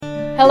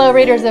Hello,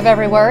 readers of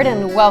Every Word,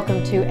 and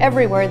welcome to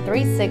Every Word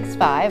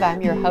 365.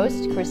 I'm your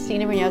host,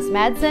 Christina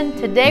Munoz-Madsen.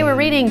 Today we're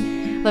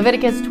reading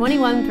Leviticus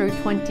 21 through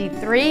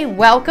 23.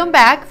 Welcome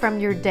back from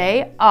your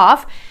day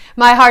off.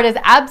 My heart is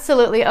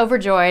absolutely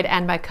overjoyed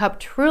and my cup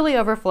truly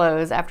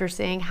overflows after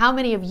seeing how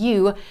many of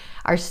you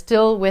are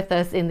still with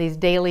us in these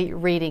daily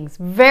readings.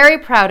 Very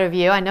proud of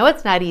you. I know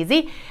it's not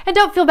easy, and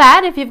don't feel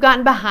bad if you've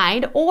gotten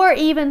behind or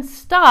even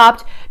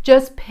stopped.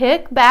 Just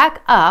pick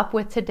back up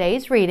with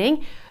today's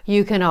reading.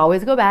 You can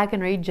always go back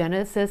and read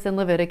Genesis and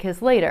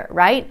Leviticus later,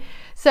 right?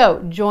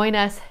 So join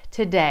us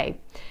today.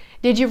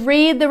 Did you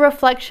read the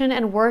reflection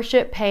and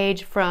worship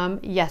page from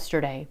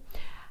yesterday?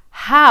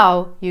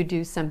 How you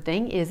do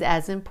something is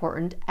as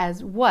important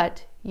as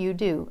what you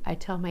do. I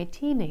tell my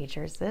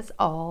teenagers this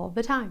all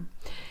the time.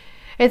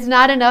 It's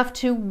not enough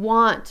to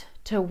want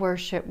to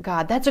worship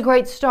God. That's a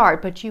great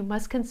start, but you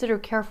must consider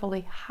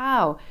carefully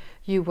how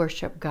you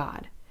worship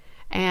God.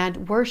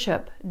 And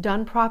worship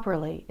done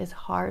properly is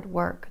hard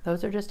work.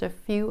 Those are just a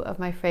few of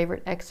my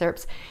favorite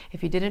excerpts.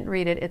 If you didn't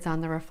read it, it's on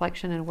the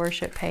reflection and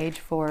worship page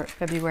for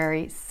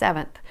February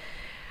 7th.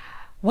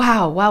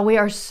 Wow, while we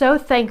are so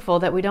thankful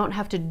that we don't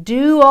have to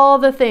do all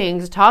the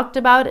things talked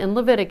about in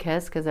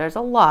Leviticus, because there's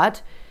a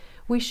lot,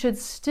 we should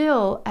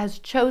still, as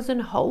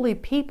chosen holy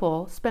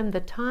people, spend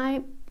the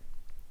time,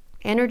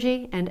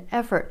 energy, and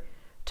effort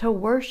to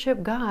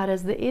worship God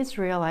as the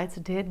Israelites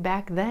did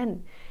back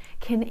then.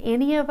 Can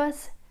any of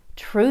us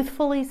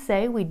truthfully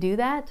say we do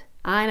that?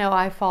 I know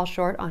I fall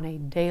short on a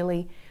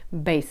daily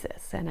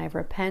basis, and I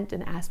repent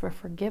and ask for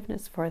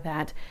forgiveness for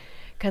that,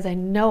 because I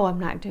know I'm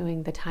not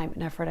doing the time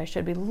and effort I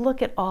should be.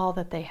 Look at all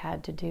that they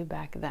had to do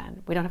back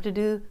then. We don't have to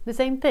do the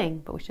same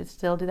thing, but we should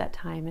still do that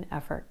time and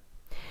effort.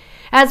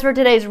 As for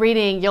today's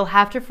reading, you'll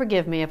have to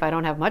forgive me if I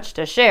don't have much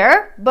to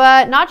share,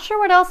 but not sure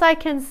what else I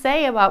can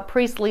say about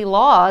priestly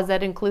laws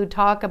that include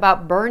talk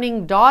about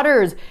burning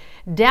daughters,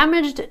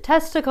 damaged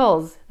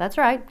testicles, that's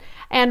right,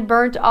 and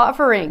burnt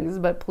offerings.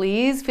 But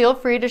please feel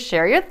free to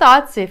share your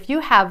thoughts if you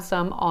have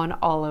some on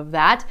all of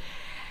that.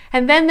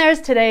 And then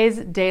there's today's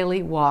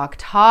daily walk.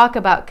 Talk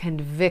about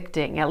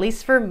convicting, at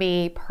least for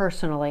me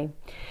personally.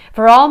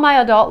 For all my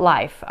adult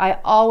life, I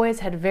always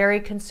had very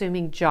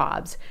consuming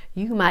jobs.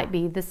 You might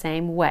be the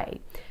same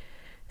way.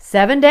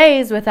 7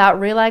 days without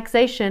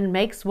relaxation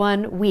makes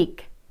 1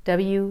 week.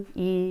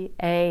 W-E-A-K.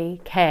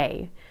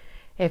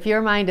 If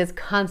your mind is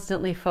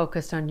constantly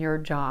focused on your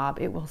job,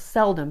 it will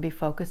seldom be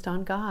focused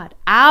on God.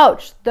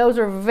 Ouch! Those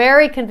are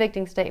very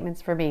convicting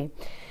statements for me.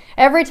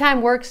 Every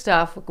time work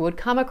stuff would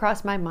come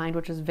across my mind,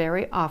 which is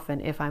very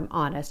often, if I'm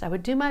honest, I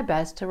would do my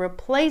best to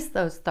replace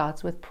those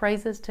thoughts with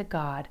praises to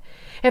God.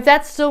 If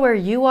that's still where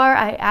you are,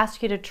 I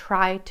ask you to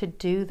try to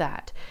do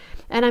that.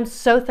 And I'm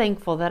so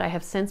thankful that I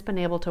have since been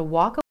able to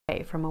walk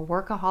away from a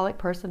workaholic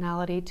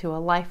personality to a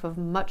life of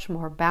much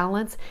more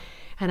balance.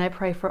 And I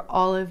pray for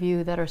all of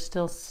you that are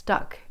still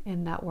stuck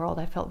in that world.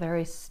 I felt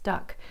very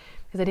stuck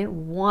because I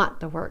didn't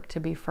want the work to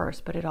be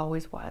first, but it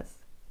always was.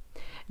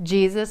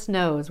 Jesus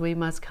knows we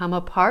must come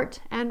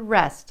apart and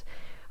rest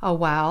a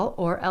while,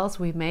 or else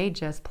we may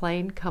just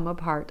plain come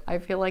apart. I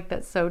feel like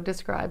that so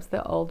describes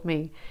the old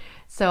me.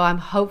 So I'm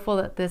hopeful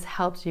that this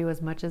helps you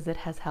as much as it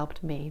has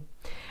helped me.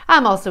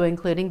 I'm also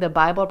including the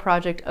Bible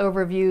Project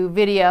overview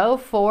video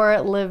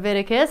for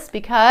Leviticus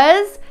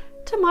because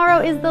tomorrow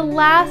is the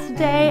last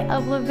day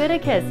of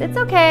Leviticus. It's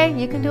okay.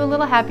 You can do a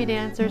little happy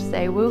dance or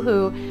say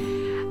woohoo.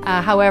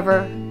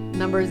 However,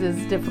 numbers is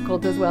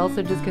difficult as well,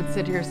 so just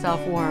consider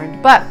yourself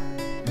warned. But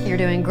you're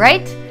doing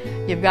great.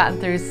 You've gotten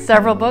through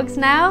several books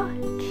now.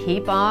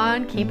 Keep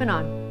on keeping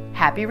on.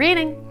 Happy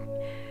reading.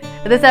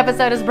 This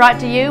episode is brought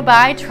to you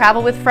by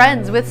Travel with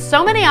Friends. With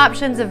so many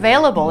options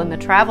available in the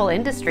travel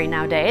industry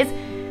nowadays,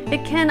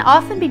 it can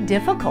often be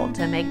difficult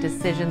to make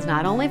decisions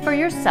not only for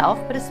yourself,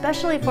 but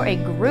especially for a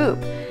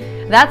group.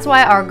 That's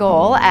why our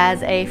goal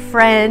as a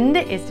friend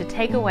is to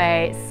take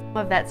away some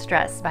of that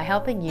stress by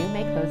helping you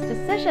make those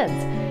decisions.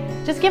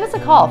 Just give us a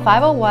call,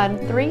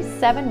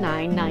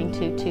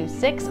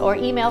 501-379-9226, or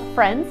email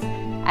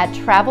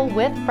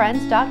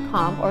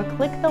friends@travelwithfriends.com, or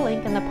click the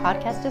link in the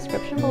podcast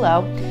description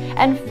below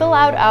and fill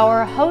out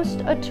our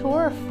Host a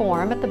Tour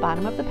form at the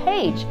bottom of the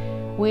page.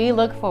 We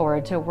look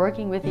forward to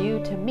working with you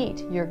to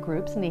meet your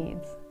group's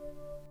needs.